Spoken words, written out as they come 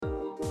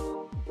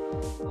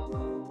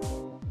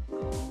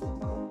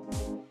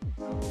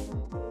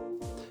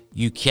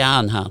You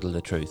Can Handle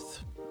the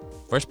Truth.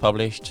 First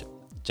published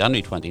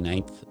January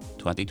 29th,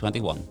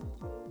 2021.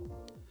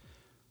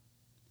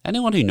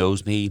 Anyone who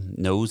knows me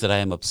knows that I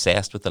am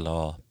obsessed with the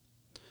law.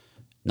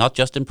 Not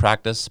just in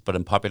practice, but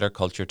in popular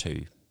culture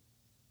too.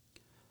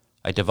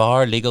 I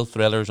devour legal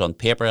thrillers on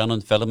paper and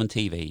on film and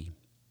TV.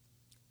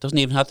 Doesn't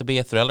even have to be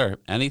a thriller.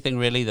 Anything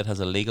really that has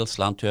a legal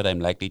slant to it, I'm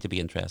likely to be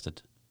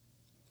interested.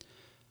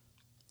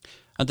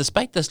 And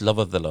despite this love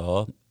of the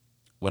law,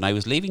 when I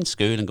was leaving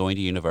school and going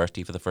to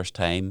university for the first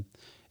time,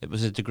 it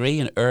was a degree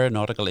in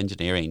aeronautical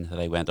engineering that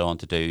I went on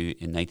to do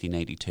in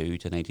 1992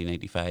 to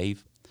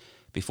 1995,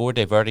 before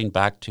diverting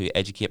back to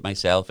educate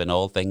myself in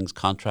all things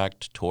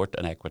contract, tort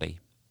and equity.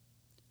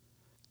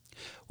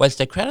 Whilst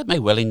I credit my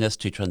willingness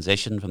to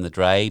transition from the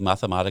dry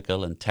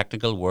mathematical and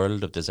technical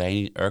world of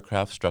designing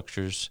aircraft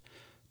structures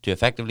to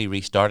effectively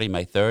restarting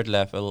my third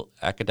level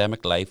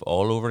academic life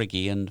all over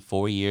again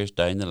 4 years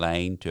down the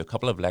line to a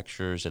couple of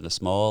lectures in a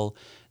small,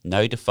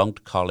 now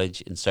defunct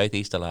college in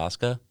southeast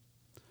Alaska.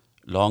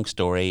 Long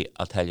story,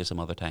 I'll tell you some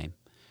other time.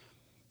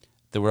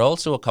 There were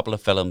also a couple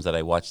of films that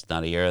I watched in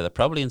that era that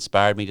probably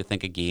inspired me to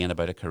think again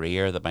about a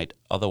career that might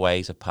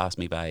otherwise have passed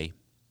me by.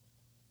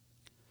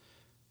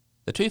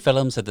 The two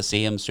films had the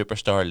same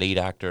superstar lead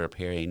actor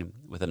appearing,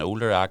 with an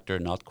older actor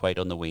not quite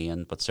on the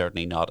wane, but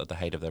certainly not at the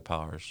height of their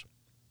powers.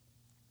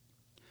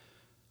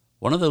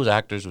 One of those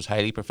actors was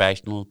highly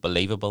professional,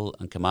 believable,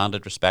 and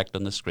commanded respect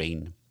on the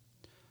screen.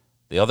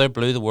 The other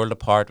blew the world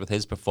apart with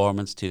his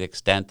performance to the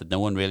extent that no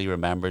one really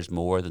remembers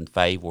more than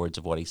 5 words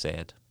of what he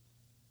said.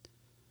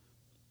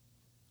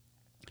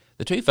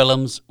 The two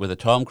films were the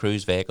Tom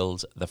Cruise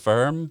vehicles The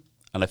Firm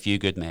and A Few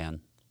Good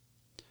Men.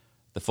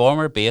 The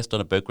former, based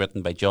on a book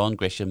written by John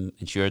Grisham,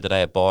 ensured that I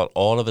have bought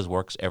all of his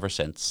works ever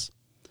since.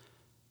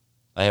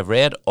 I have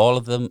read all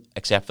of them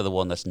except for the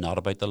one that's not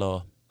about the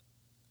law.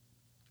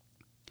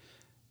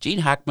 Gene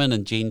Hackman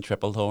and Jean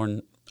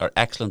Tripplehorn are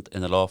excellent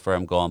in The Law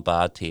Firm Gone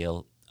Bad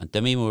Tale, and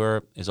Demi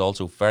Moore is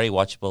also very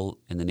watchable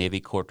in the Navy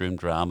courtroom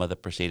drama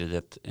that preceded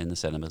it in the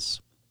cinemas.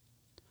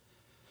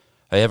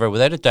 However,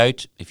 without a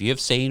doubt, if you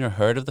have seen or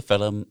heard of the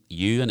film,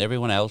 you and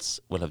everyone else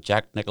will have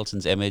Jack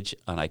Nicholson's image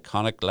and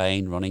iconic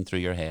line running through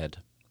your head.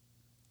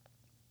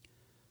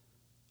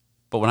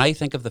 But when I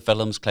think of the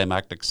film's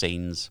climactic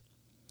scenes,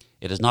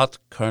 it is not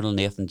Colonel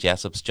Nathan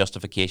Jessup's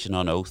justification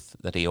on oath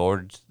that he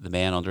ordered the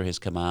men under his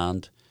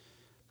command,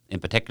 in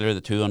particular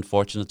the two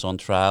unfortunates on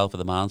trial for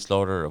the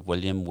manslaughter of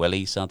William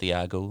Willie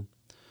Santiago,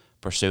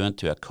 pursuant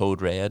to a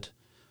code red,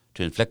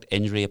 to inflict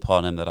injury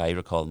upon him that I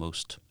recall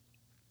most.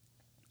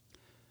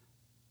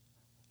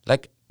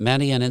 Like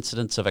many an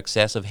incidents of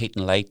excessive heat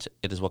and light,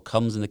 it is what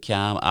comes in the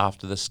calm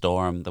after the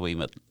storm that we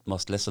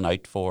must listen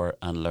out for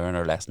and learn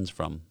our lessons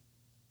from.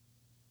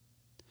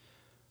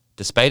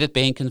 Despite it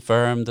being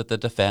confirmed that the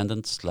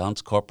defendants,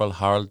 Lance Corporal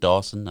Harold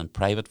Dawson and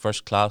Private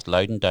First Class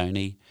Loudon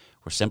Downey,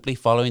 were simply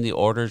following the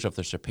orders of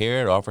their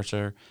superior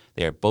officer,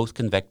 they are both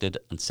convicted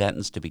and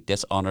sentenced to be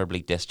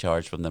dishonourably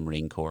discharged from the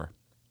Marine Corps.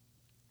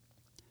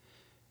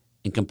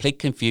 In complete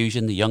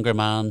confusion, the younger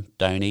man,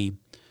 Downey,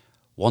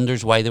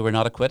 wonders why they were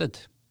not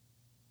acquitted.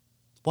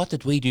 What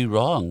did we do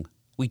wrong?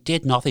 We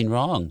did nothing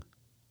wrong.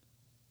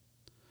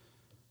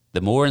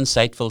 The more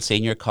insightful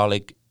senior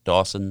colleague,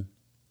 Dawson,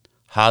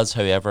 has,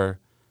 however,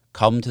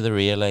 come to the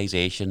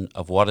realisation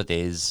of what it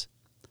is,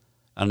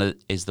 and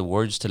it is the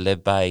words to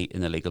live by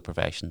in the legal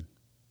profession.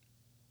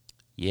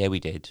 Yeah, we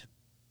did.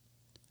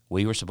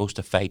 We were supposed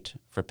to fight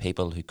for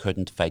people who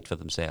couldn't fight for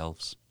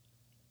themselves.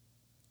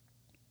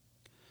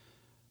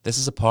 This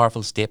is a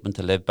powerful statement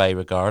to live by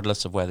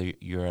regardless of whether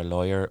you're a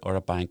lawyer or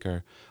a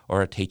banker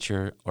or a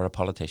teacher or a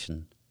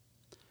politician.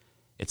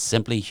 It's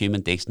simply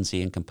human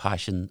decency and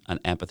compassion and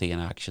empathy in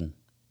action.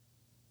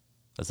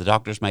 As the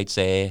doctors might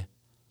say,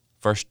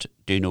 first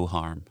do no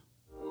harm.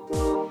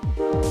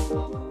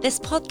 This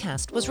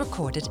podcast was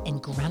recorded in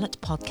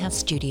Granite Podcast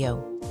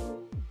Studio.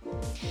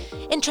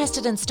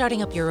 Interested in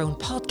starting up your own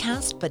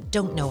podcast but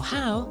don't know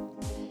how?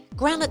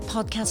 Granite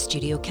Podcast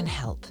Studio can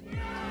help.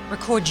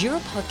 Record your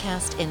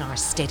podcast in our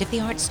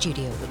state-of-the-art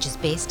studio, which is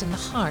based in the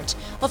heart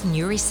of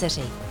Newry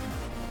City.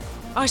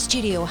 Our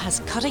studio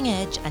has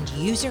cutting-edge and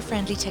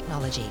user-friendly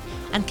technology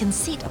and can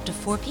seat up to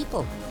 4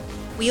 people.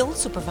 We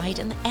also provide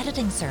an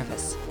editing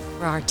service,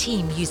 for our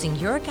team using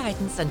your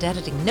guidance and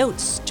editing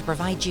notes to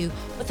provide you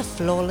with a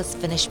flawless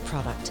finished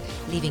product,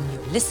 leaving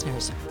your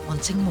listeners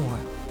wanting more.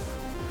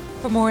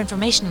 For more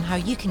information on how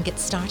you can get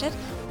started,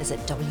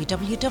 visit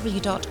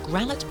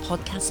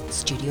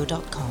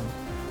www.granitepodcaststudio.com.